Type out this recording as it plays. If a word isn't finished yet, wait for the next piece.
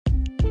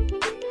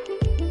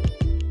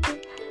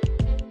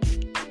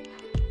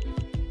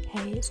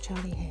it's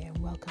Charlie here and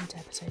welcome to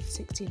episode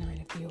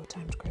 69 of the Your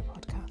Time to Grow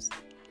podcast.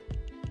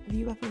 Have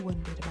you ever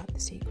wondered about the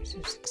secrets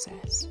of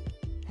success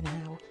and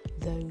how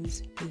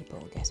those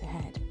people get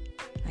ahead?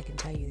 I can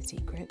tell you the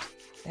secret.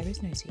 There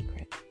is no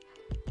secret.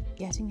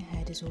 Getting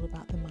ahead is all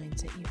about the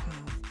mindset you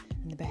have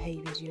and the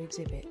behaviours you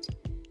exhibit,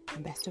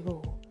 and best of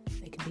all,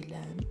 they can be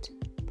learnt,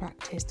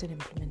 practiced and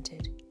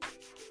implemented.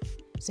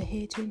 So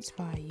here to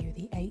inspire you are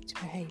the 8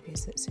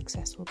 behaviours that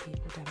successful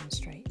people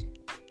demonstrate.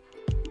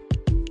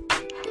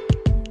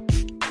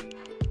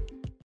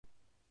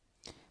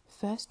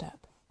 First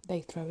up,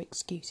 they throw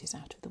excuses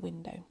out of the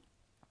window.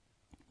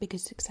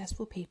 Because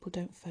successful people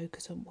don't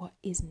focus on what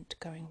isn't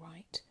going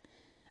right.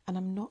 And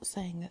I'm not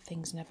saying that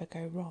things never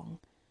go wrong,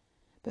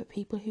 but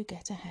people who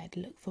get ahead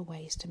look for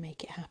ways to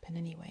make it happen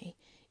anyway,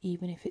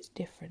 even if it's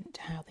different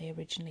to how they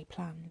originally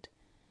planned.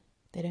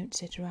 They don't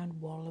sit around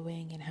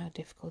wallowing in how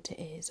difficult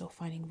it is or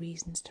finding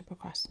reasons to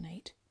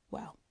procrastinate.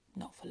 Well,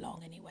 not for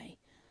long anyway.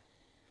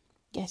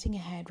 Getting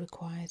ahead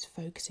requires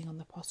focusing on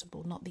the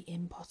possible, not the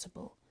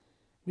impossible.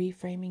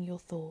 Reframing your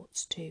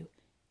thoughts to,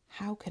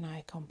 how can I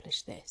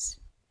accomplish this,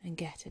 and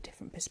get a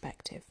different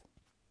perspective.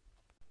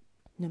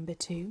 Number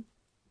 2,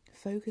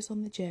 focus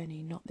on the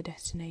journey, not the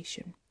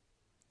destination.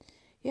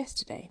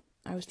 Yesterday,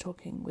 I was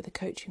talking with a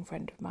coaching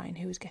friend of mine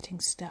who was getting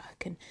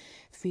stuck and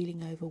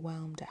feeling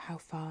overwhelmed at how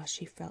far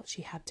she felt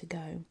she had to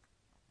go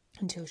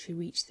until she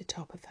reached the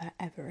top of her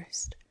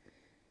Everest.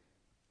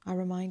 I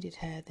reminded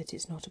her that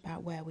it's not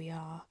about where we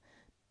are,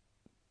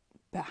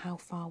 but how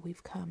far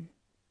we've come.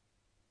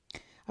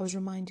 I was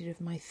reminded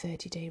of my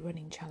 30-day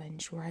running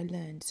challenge where I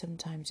learned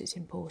sometimes it's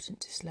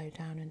important to slow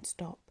down and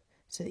stop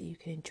so that you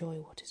can enjoy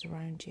what is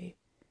around you.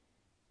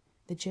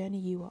 The journey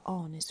you are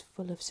on is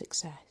full of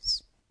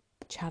success,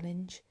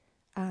 challenge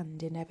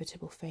and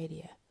inevitable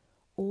failure,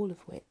 all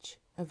of which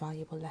are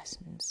valuable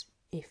lessons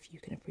if you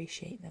can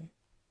appreciate them.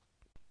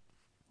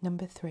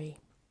 Number 3,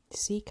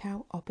 seek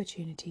out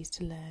opportunities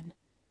to learn.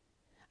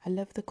 I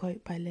love the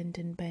quote by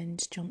Lyndon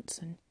Baines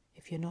Johnson,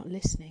 if you're not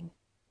listening,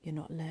 you're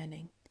not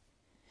learning.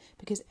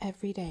 Because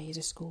every day is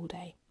a school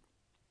day.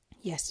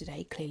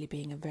 Yesterday, clearly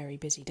being a very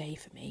busy day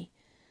for me,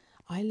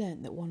 I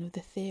learnt that one of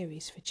the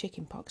theories for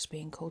chickenpox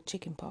being called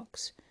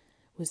chickenpox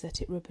was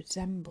that it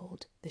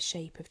resembled the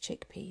shape of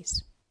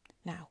chickpeas.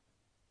 Now,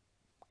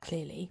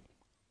 clearly,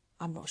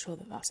 I'm not sure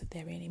that that's a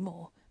theory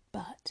anymore,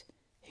 but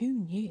who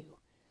knew?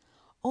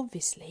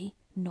 Obviously,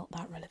 not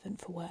that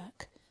relevant for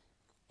work,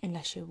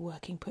 unless you're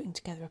working putting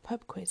together a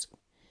pub quiz,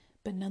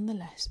 but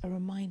nonetheless a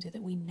reminder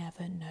that we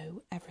never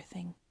know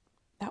everything.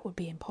 That would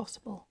be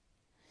impossible.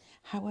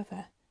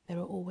 However, there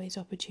are always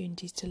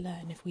opportunities to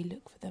learn if we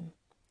look for them.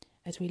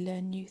 As we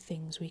learn new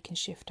things, we can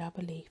shift our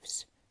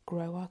beliefs,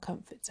 grow our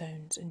comfort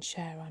zones and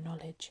share our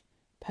knowledge.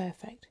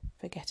 Perfect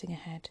for getting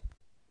ahead.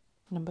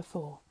 Number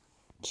 4,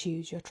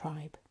 choose your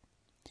tribe.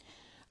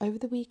 Over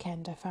the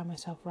weekend, I found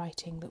myself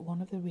writing that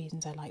one of the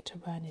reasons I like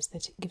to run is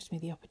that it gives me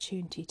the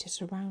opportunity to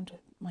surround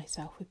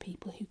myself with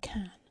people who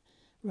can,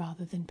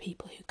 rather than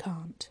people who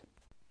can't.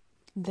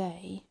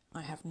 They,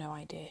 I have no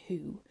idea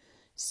who,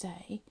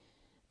 say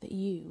that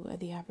you are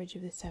the average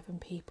of the 7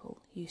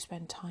 people you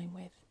spend time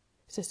with.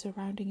 So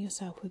surrounding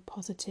yourself with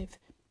positive,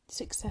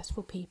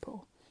 successful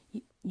people,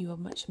 you are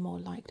much more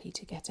likely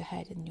to get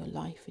ahead in your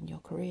life and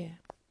your career.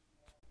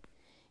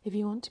 If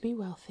you want to be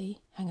wealthy,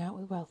 hang out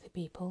with wealthy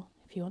people.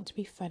 If you want to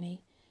be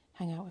funny,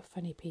 hang out with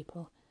funny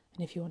people.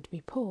 And if you want to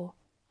be poor,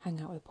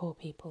 hang out with poor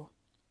people.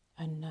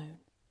 Unknown.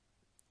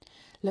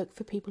 Look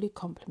for people who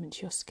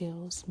complement your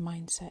skills,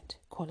 mindset,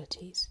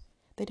 qualities.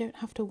 They don't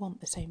have to want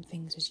the same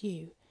things as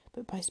you,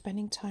 but by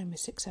spending time with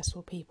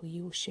successful people,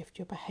 you will shift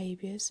your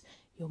behaviours,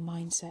 your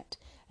mindset,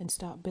 and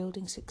start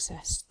building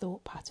success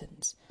thought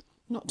patterns,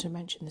 not to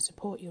mention the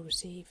support you'll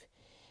receive.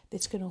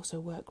 This can also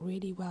work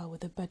really well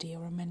with a buddy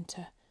or a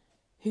mentor.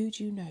 Who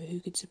do you know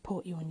who could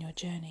support you on your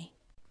journey?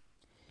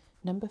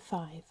 Number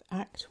 5,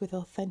 act with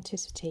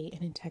authenticity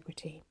and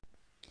integrity.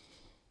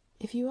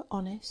 If you are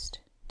honest,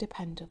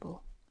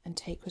 dependable, and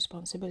take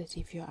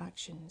responsibility for your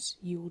actions,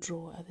 you will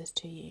draw others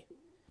to you.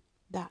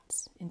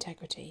 That's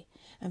integrity,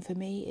 and for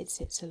me it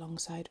sits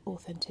alongside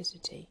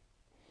authenticity,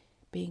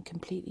 being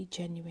completely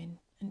genuine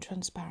and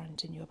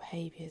transparent in your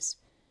behaviours.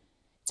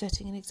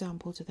 Setting an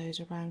example to those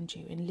around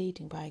you and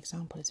leading by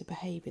example is a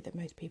behaviour that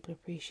most people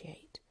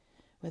appreciate,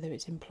 whether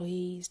it's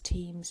employees,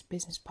 teams,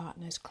 business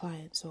partners,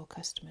 clients or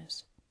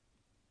customers.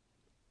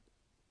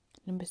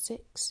 Number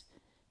 6,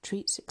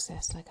 treat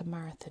success like a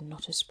marathon,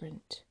 not a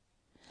sprint.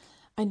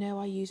 I know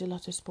I use a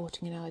lot of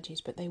sporting analogies,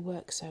 but they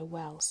work so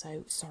well,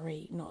 so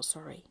sorry, not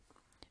sorry.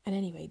 And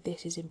anyway,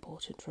 this is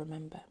important to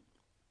remember.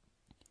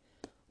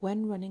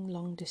 When running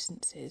long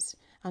distances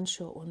and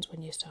short ones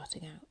when you're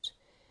starting out,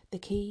 the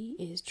key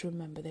is to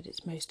remember that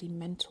it's mostly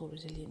mental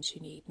resilience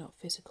you need, not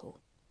physical.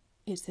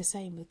 It's the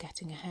same with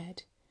getting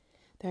ahead.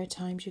 There are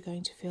times you're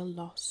going to feel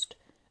lost,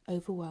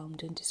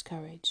 overwhelmed and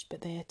discouraged,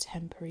 but they are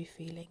temporary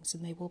feelings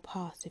and they will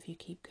pass if you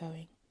keep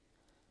going.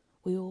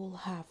 We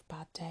all have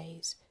bad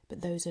days,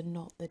 but those are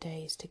not the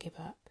days to give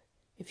up.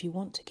 If you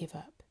want to give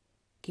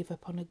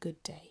up on a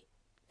good day.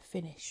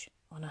 Finish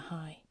on a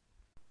high.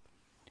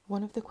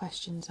 One of the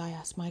questions I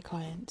ask my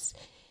clients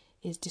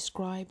is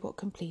describe what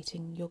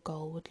completing your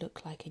goal would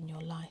look like in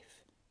your life,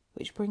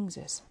 which brings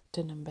us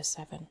to number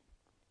 7,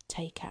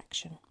 take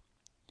action.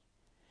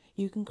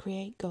 You can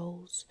create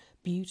goals,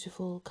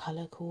 beautiful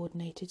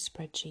colour-coordinated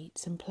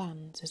spreadsheets and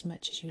plans as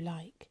much as you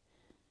like,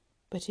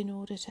 but in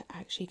order to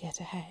actually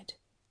get ahead,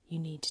 you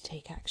need to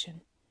take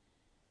action.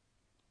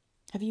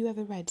 Have you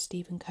ever read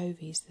Stephen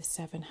Covey's The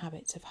 7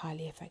 Habits of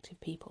Highly Effective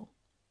People?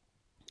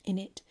 In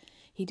it,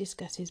 he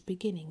discusses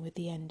beginning with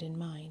the end in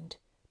mind,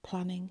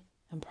 planning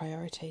and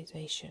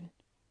prioritisation.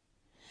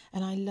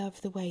 And I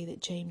love the way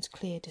that James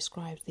Clear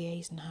describes the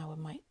Eisenhower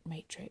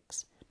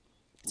matrix,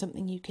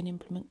 something you can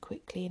implement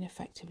quickly and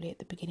effectively at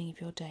the beginning of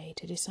your day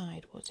to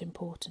decide what's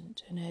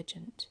important and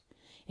urgent.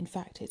 In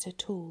fact, it's a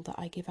tool that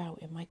I give out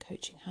in my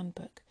coaching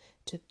handbook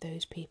to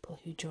those people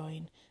who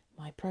join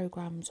my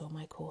programs or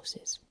my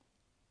courses.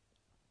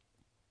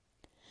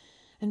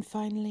 And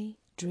finally,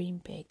 dream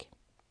big.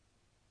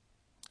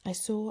 I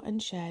saw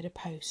and shared a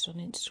post on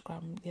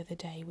Instagram the other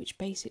day which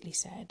basically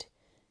said,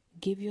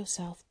 give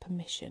yourself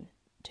permission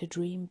to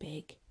dream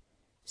big,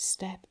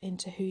 step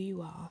into who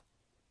you are,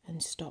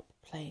 and stop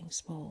playing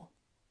small.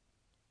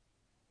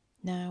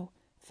 Now,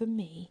 for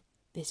me,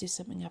 this is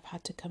something I've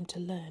had to come to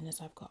learn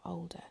as I've got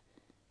older,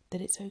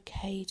 that it's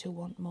okay to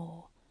want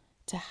more,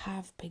 to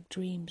have big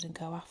dreams and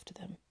go after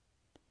them.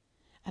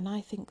 And I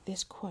think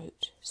this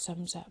quote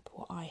sums up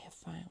what I have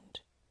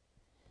found.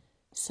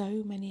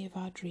 So many of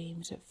our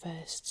dreams at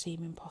first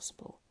seem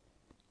impossible,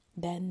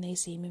 then they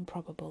seem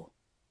improbable,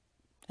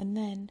 and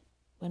then,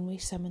 when we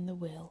summon the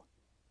will,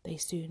 they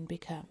soon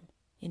become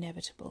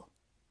inevitable.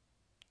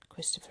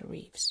 Christopher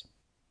Reeves.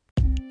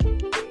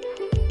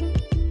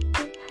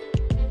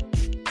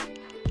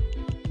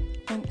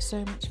 Thanks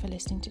so much for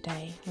listening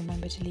today.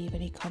 Remember to leave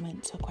any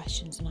comments or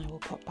questions and I will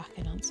pop back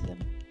and answer them.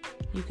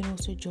 You can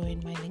also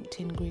join my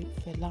LinkedIn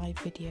group for live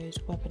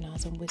videos,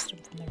 webinars and wisdom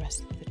from the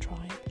rest of the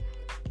tribe.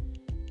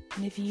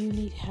 And if you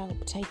need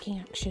help taking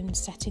action,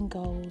 setting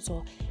goals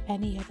or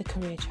any other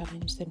career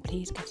challenge, then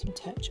please get in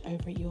touch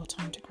over at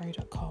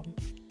yourtimetogrow.com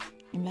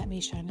and let me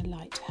shine a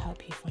light to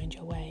help you find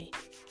your way.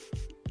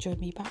 Join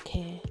me back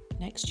here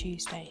next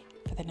Tuesday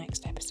for the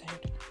next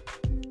episode.